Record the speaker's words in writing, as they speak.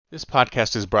This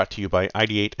podcast is brought to you by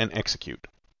Ideate and Execute.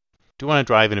 Do you want to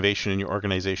drive innovation in your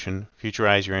organization,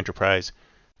 futurize your enterprise,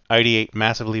 ideate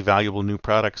massively valuable new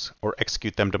products, or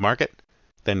execute them to market?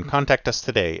 Then contact us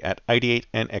today at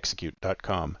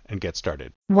ideateandexecute.com and get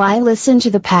started. Why listen to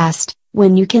the past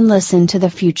when you can listen to the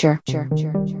future?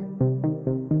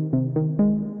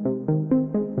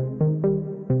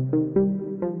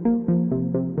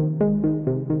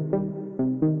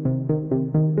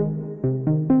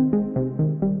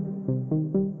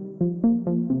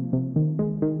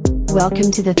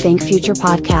 Welcome to the Think Future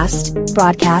podcast,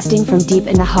 broadcasting from deep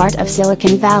in the heart of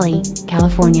Silicon Valley,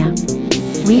 California.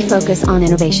 We focus on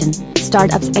innovation,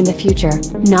 startups, and the future,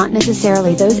 not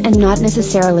necessarily those and not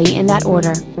necessarily in that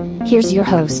order. Here's your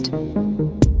host.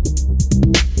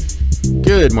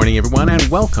 Good morning, everyone, and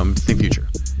welcome to Think Future.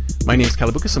 My name is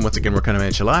Calabucas, and once again, we're coming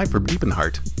at you live from deep in the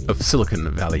heart of Silicon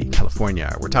Valley,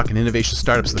 California. We're talking innovation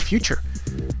startups of the future,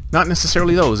 not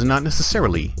necessarily those, and not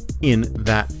necessarily in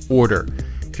that order.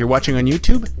 If you're watching on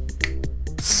YouTube,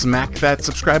 smack that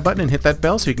subscribe button and hit that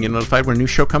bell so you can get notified when a new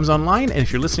show comes online. And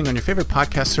if you're listening on your favorite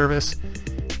podcast service,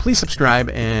 please subscribe,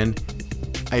 and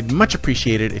I'd much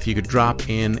appreciate it if you could drop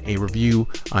in a review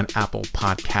on Apple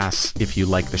Podcasts if you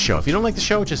like the show. If you don't like the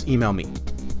show, just email me.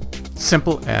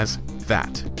 Simple as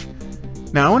that.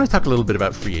 Now, I want to talk a little bit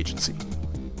about free agency.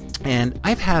 And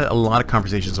I've had a lot of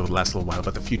conversations over the last little while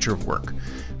about the future of work.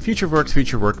 Future of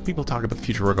work. People talk about the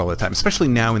future of work all the time, especially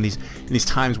now in these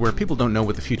times where people don't know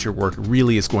what the future of work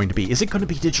really is going to be. Is it going to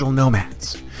be digital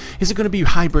nomads? Is it going to be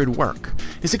hybrid work?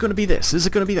 Is it going to be this? Is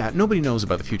it going to be that? Nobody knows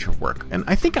about the future of work. And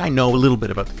I think I know a little bit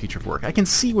about the future of work. I can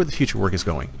see where the future of work is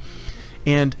going.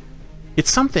 And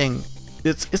it's something,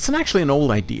 it's actually an old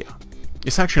idea.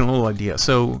 It's actually an old idea.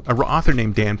 So an author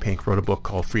named Dan Pink wrote a book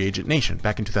called Free Agent Nation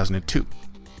back in 2002.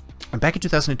 And back in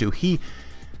 2002, he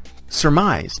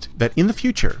surmised that in the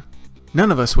future,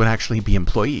 none of us would actually be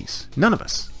employees. None of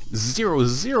us.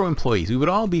 Zero employees. We would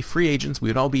all be free agents. We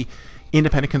would all be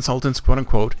independent consultants, quote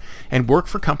unquote, and work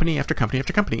for company after company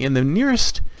after company. And the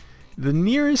nearest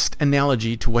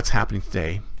analogy to what's happening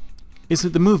today is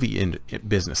the movie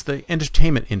business, the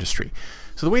entertainment industry.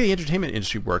 So the way the entertainment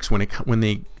industry works, when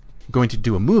they going to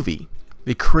do a movie,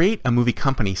 they create a movie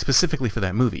company specifically for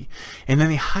that movie, and then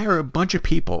they hire a bunch of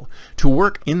people to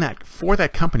work for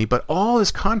that company, but all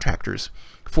as contractors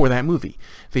for that movie.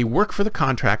 They work for the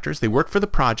contractors, they work for the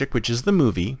project, which is the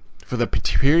movie, for the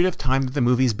period of time that the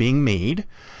movie is being made,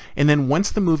 and then once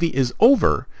the movie is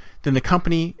over, then the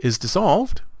company is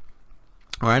dissolved,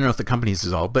 or I don't know if the company is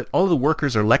dissolved, but all of the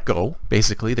workers are let go,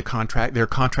 basically. Their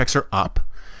contracts are up,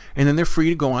 and then they're free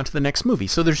to go on to the next movie.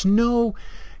 So there's no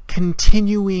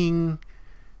continuing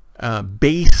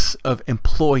base of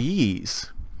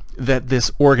employees that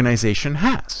this organization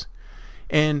has.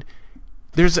 And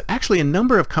there's actually a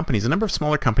number of companies, a number of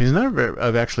smaller companies, a number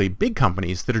of actually big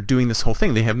companies that are doing this whole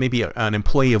thing. They have maybe an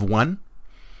employee of one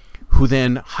who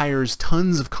then hires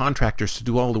tons of contractors to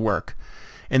do all the work.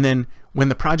 And then when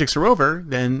the projects are over,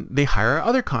 then they hire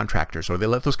other contractors, or they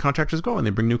let those contractors go and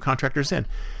they bring new contractors in.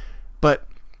 But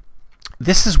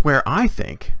this is where I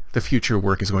think the future of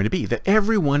work is going to be, that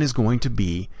everyone is going to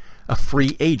be a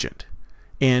free agent.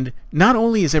 And not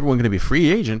only is everyone going to be a free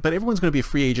agent, but everyone's going to be a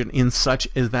free agent in such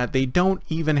as that they don't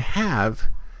even have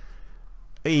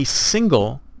a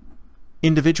single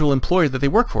individual employer that they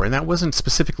work for. And that wasn't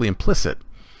specifically implicit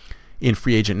in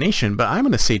Free Agent Nation, but I'm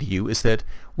going to say to you is that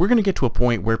we're going to get to a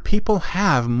point where people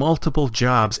have multiple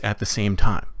jobs at the same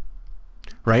time,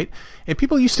 right? And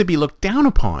people used to be looked down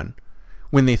upon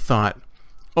when they thought,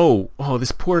 oh,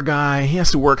 this poor guy, he has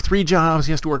to work 3 jobs,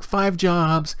 he has to work 5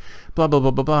 jobs, blah, blah,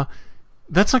 blah, blah, blah.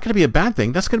 That's not going to be a bad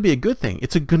thing. That's going to be a good thing.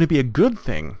 It's going to be a good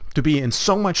thing to be in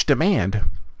so much demand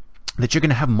that you're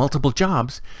going to have multiple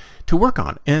jobs to work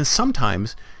on. And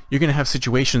sometimes you're going to have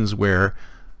situations where,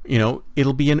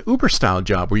 it'll be an Uber-style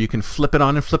job where you can flip it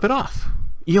on and flip it off.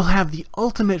 You'll have the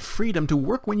ultimate freedom to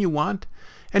work when you want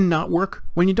and not work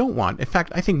when you don't want. In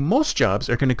fact, I think most jobs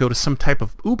are going to go to some type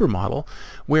of Uber model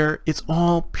where it's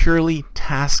all purely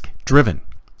task driven.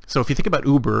 So if you think about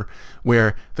Uber,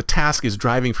 where the task is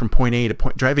driving someone from point A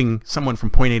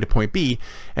to point B,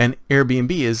 and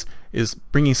Airbnb is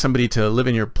bringing somebody to live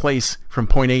in your place from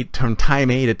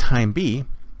time A to time B,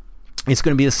 it's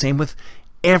going to be the same with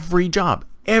every job.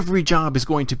 Every job is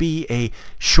going to be a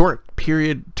short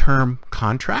period term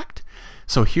contract.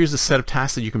 So here's a set of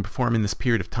tasks that you can perform in this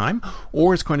period of time,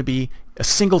 or it's going to be a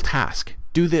single task.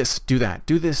 Do this, do that,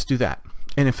 do this, do that.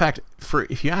 And in fact,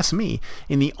 if you ask me,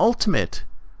 in the ultimate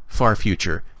far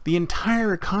future, the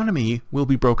entire economy will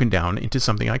be broken down into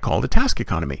something I call the task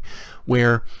economy,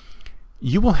 where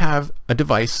you will have a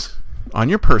device on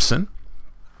your person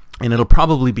And it'll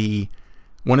probably be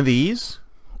one of these,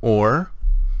 or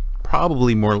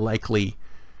probably more likely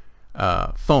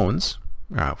phones.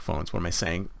 What am I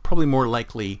saying? Probably more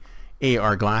likely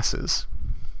AR glasses.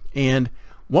 And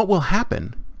what will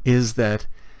happen is that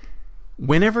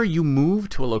whenever you move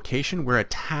to a location where a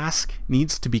task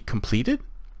needs to be completed,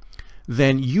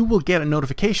 then you will get a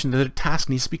notification that a task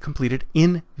needs to be completed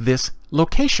in this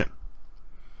location,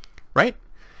 right?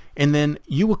 And then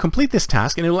you will complete this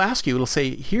task, and it will ask you. It'll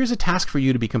say, "Here's a task for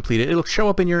you to be completed." It'll show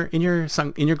up in your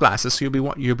glasses, so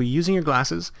you'll be using your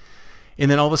glasses, and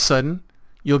then all of a sudden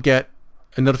you'll get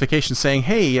a notification saying,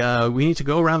 "Hey, we need to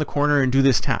go around the corner and do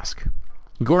this task.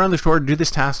 Go around the corner, do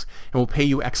this task, and we'll pay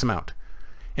you X amount."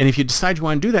 And if you decide you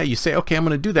want to do that, you say, "Okay, I'm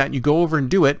going to do that," and you go over and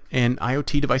do it, and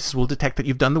IoT devices will detect that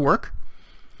you've done the work,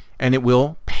 and it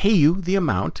will pay you the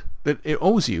amount that it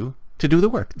owes you to do the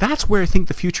work. That's where I think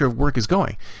the future of work is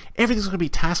going. Everything's going to be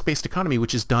task-based economy,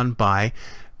 which is done by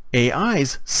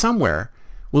AIs somewhere.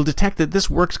 Will detect that this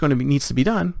work needs to be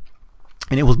done,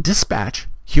 and it will dispatch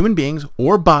human beings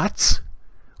or bots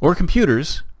or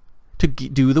computers to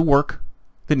do the work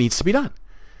that needs to be done.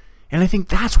 And I think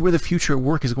that's where the future of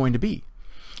work is going to be.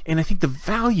 And I think the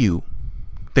value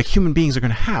that human beings are going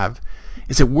to have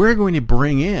is that we're going to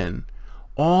bring in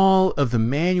all of the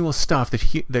manual stuff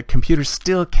that computers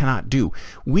still cannot do.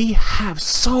 We have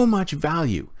so much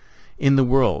value in the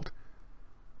world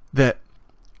that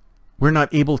we're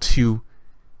not able to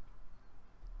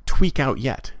tweak out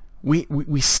yet. We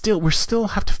still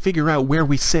have to figure out where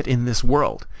we sit in this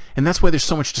world. And that's why there's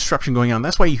so much disruption going on.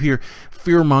 That's why you hear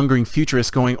fear-mongering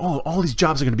futurists going, "Oh, all these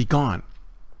jobs are going to be gone."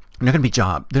 They're not going to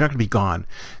be gone.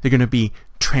 They're going to be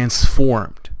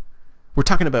transformed. We're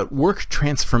talking about work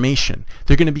transformation.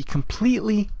 They're going to be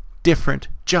completely different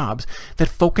jobs that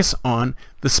focus on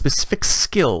the specific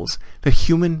skills that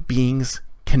human beings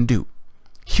can do.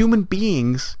 Human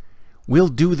beings will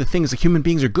do the things that human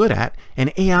beings are good at,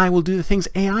 and AI will do the things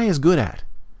AI is good at.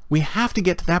 We have to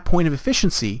get to that point of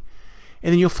efficiency,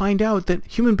 and then you'll find out that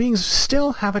human beings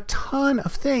still have a ton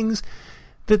of things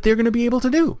that they're going to be able to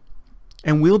do.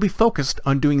 And we'll be focused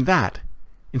on doing that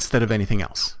instead of anything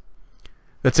else.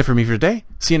 That's it for me for today.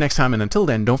 See you next time, and until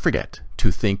then, don't forget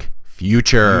to think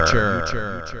future.